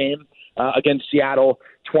 2nd game against Seattle,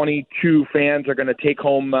 22 fans are going to take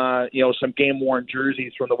home, some game-worn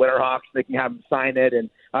jerseys from the Winterhawks. They can have them sign it, and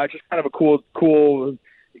just kind of a cool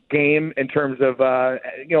game in terms of,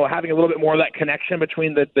 having a little bit more of that connection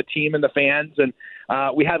between the team and the fans. And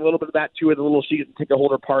we had a little bit of that, too, at the little season ticket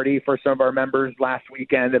holder party for some of our members last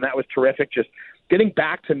weekend, and that was terrific, just getting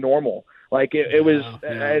back to normal. It was,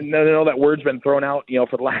 I know that word's been thrown out,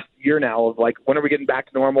 for the last year now of when are we getting back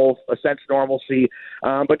to normal, a sense of normalcy.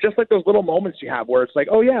 But just those little moments you have where it's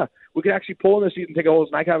we could actually pull in the season ticket holders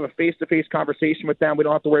and I can have a face-to-face conversation with them. We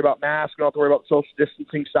don't have to worry about masks. We don't have to worry about the social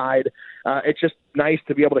distancing side. It's just nice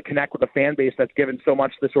to be able to connect with a fan base that's given so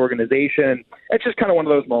much to this organization. It's just kind of one of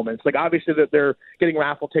those moments. Obviously that they're getting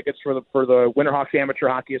raffle tickets for the Winterhawks Amateur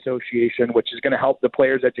Hockey Association, which is going to help the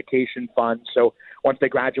players' education fund. So once they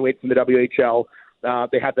graduate from the WHL,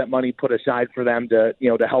 they have that money put aside for them to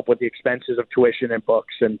help with the expenses of tuition and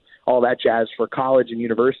books and all that jazz for college and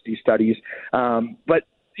university studies. But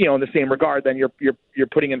in the same regard, then you're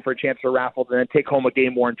putting in for a chance for a raffle and then take home a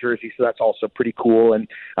game-worn jersey. So that's also pretty cool. And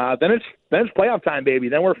then it's playoff time, baby.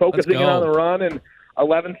 Then we're focusing in on the run, and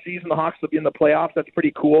 11th season, the Hawks will be in the playoffs. That's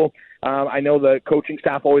pretty cool. I know the coaching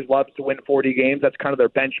staff always loves to win 40 games. That's kind of their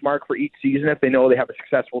benchmark for each season if they know they have a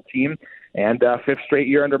successful team. And fifth straight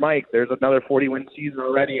year under Mike, there's another 40-win season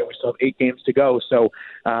already, and we still have 8 games to go. So,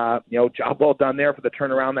 job well done there for the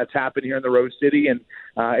turnaround that's happened here in the Rose City, and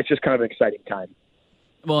it's just kind of an exciting time.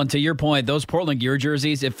 Well, and to your point, those Portland Gear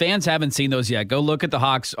jerseys, if fans haven't seen those yet, go look at the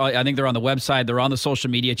Hawks. I think they're on the website. They're on the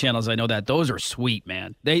social media channels. I know that. Those are sweet,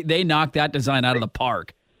 man. They knocked that design out of the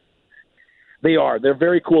park. They are. They're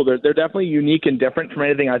very cool. They're definitely unique and different from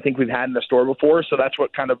anything I think we've had in the store before. So that's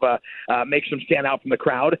what kind of makes them stand out from the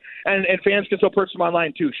crowd. And fans can still purchase them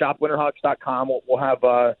online too. ShopWinterhawks.com. We'll have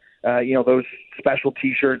those special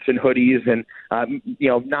T-shirts and hoodies, and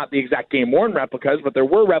not the exact game-worn replicas, but there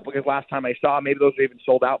were replicas last time I saw. Maybe those are even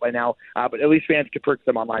sold out by now. But at least fans can purchase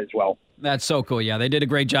them online as well. That's so cool. Yeah, they did a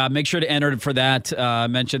great job. Make sure to enter for that. I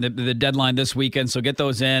mentioned the deadline this weekend, so get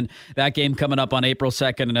those in. That game coming up on April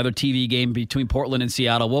 2nd, another TV game between Portland and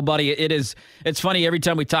Seattle. Well, buddy, it's funny. Every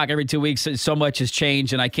time we talk every 2 weeks, so much has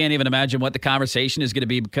changed, and I can't even imagine what the conversation is going to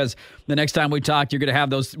be, because the next time we talk, you're going to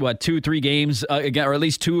have those, 2-3 games, again, or at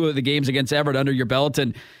least 2 of the games against Everett under your belt,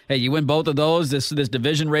 and hey, you win both of those, this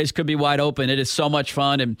division race could be wide open. It is so much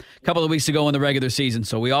fun, and a couple of weeks to go in the regular season,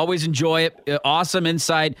 so we always enjoy it. Awesome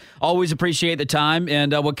insight. Always appreciate the time,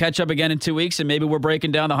 and we'll catch up again in 2 weeks, and maybe we're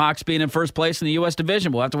breaking down the Hawks being in first place in the U.S.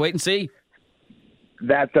 division. We'll have to wait and see.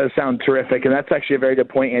 That does sound terrific, and that's actually a very good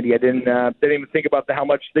point, Andy. I didn't even think about how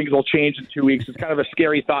much things will change in 2 weeks. It's kind of a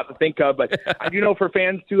scary thought to think of, but I do know for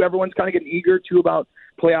fans, too, everyone's kind of getting eager, too, about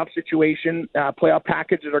playoff situation. Playoff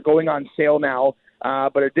packages are going on sale now,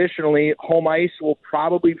 but additionally, home ice will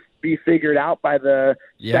probably be figured out by the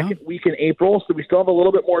second week in April, so we still have a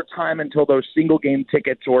little bit more time until those single-game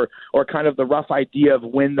tickets or kind of the rough idea of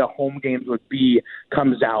when the home games would be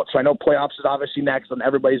comes out. So I know playoffs is obviously next on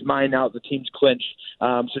everybody's mind now that the team's clinched.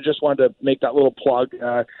 So just wanted to make that little plug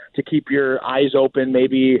to keep your eyes open,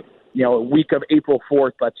 maybe a week of April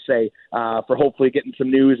 4th, let's say, for hopefully getting some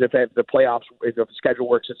news if the playoffs, if the schedule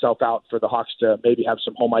works itself out for the Hawks to maybe have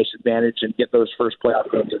some home ice advantage and get those first playoff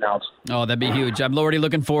games announced. Oh, that'd be huge. I'm already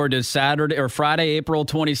looking forward to Friday, April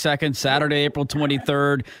 22nd, Saturday, April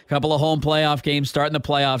 23rd, a couple of home playoff games starting the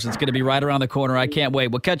playoffs. It's going to be right around the corner. I can't wait.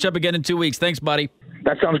 We'll catch up again in 2 weeks. Thanks, buddy.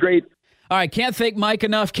 That sounds great. All right, can't thank Mike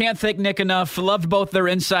enough, can't thank Nick enough. Loved both their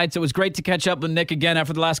insights. It was great to catch up with Nick again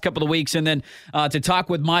after the last couple of weeks, and then to talk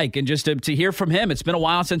with Mike and just to hear from him. It's been a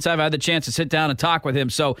while since I've had the chance to sit down and talk with him,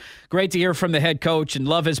 so great to hear from the head coach, and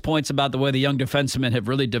love his points about the way the young defensemen have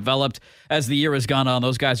really developed as the year has gone on.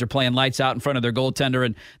 Those guys are playing lights out in front of their goaltender,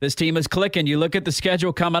 and this team is clicking. You look at the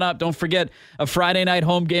schedule coming up. Don't forget, a Friday night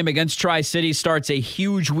home game against Tri-City starts a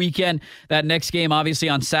huge weekend. That next game, obviously,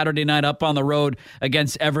 on Saturday night up on the road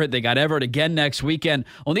against Everett. They got Everett again next week.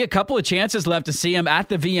 Only a couple of chances left to see him at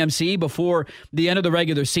the VMC before the end of the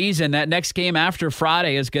regular season. That next game after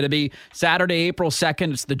Friday is going to be Saturday, April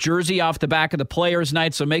 2nd. It's the jersey off the back of the Players'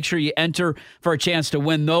 Night, so make sure you enter for a chance to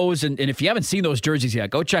win those. And if you haven't seen those jerseys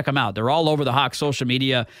yet, go check them out. They're all over the Hawks social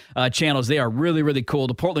media channels. They are really, really cool.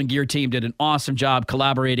 The Portland Gear team did an awesome job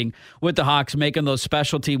collaborating with the Hawks, making those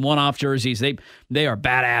specialty one-off jerseys. They are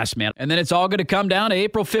badass, man. And then it's all going to come down to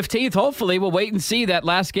April 15th. Hopefully, we'll wait and see that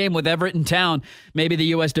last game with Everett in town. Maybe the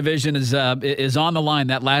U.S. division is on the line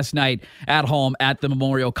that last night at home at the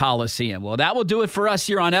Memorial Coliseum. Well, that will do it for us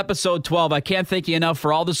here on episode 12. I can't thank you enough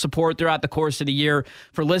for all the support throughout the course of the year,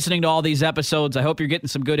 for listening to all these episodes. I hope you're getting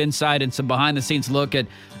some good insight and some behind-the-scenes look at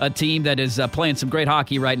a team that is playing some great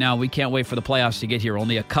hockey right now. We can't wait for the playoffs to get here,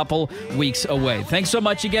 only a couple weeks away. Thanks so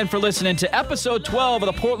much again for listening to episode 12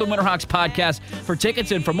 of the Portland Winterhawks podcast. For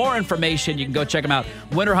tickets and for more information, you can go check them out,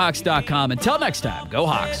 winterhawks.com. Until next time, go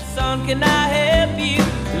Hawks. Son, can I help you?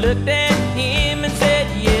 Looked at him and said,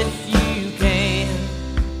 yes, you can.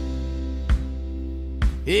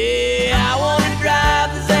 Yeah, I want to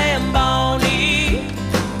drive the Zamboni.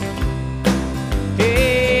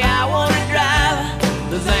 Hey, I want to drive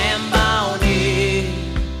the Zamboni.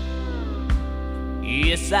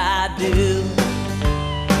 Yes, I do.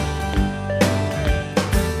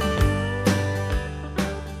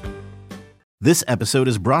 This episode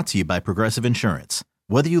is brought to you by Progressive Insurance.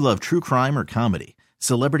 Whether you love true crime or comedy,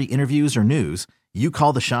 celebrity interviews or news, you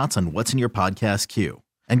call the shots on what's in your podcast queue.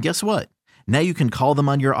 And guess what? Now you can call them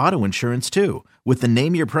on your auto insurance too, with the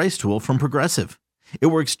Name Your Price tool from Progressive. It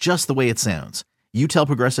works just the way it sounds. You tell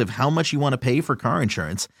Progressive how much you want to pay for car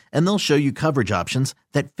insurance, and they'll show you coverage options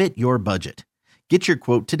that fit your budget. Get your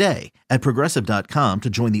quote today at Progressive.com to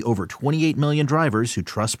join the over 28 million drivers who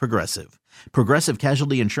trust Progressive. Progressive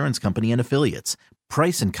Casualty Insurance Company and Affiliates.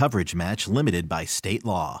 Price and coverage match limited by state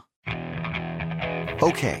law.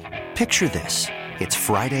 Okay, picture this. It's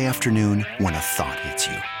Friday afternoon when a thought hits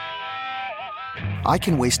you. I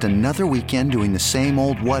can waste another weekend doing the same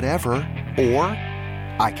old whatever, or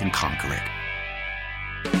I can conquer it.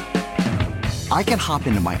 I can hop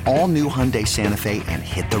into my all-new Hyundai Santa Fe and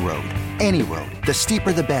hit the road. Any road. The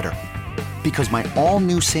steeper, the better. Because my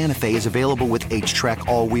all-new Santa Fe is available with H-Track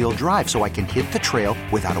all-wheel drive, so I can hit the trail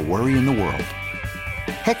without a worry in the world.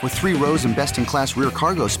 Heck, with 3 rows and best-in-class rear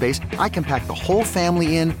cargo space, I can pack the whole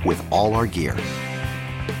family in with all our gear.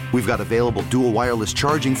 We've got available dual wireless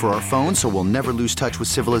charging for our phones, so we'll never lose touch with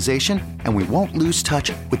civilization, and we won't lose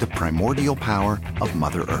touch with the primordial power of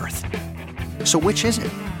Mother Earth. So which is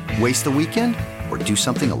it? Waste the weekend or do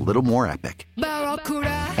something a little more epic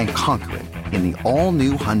and conquer it in the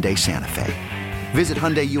all-new Hyundai Santa Fe? Visit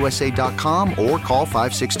HyundaiUSA.com or call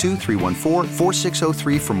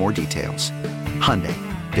 562-314-4603 for more details. Hyundai,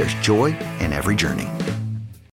 there's joy in every journey.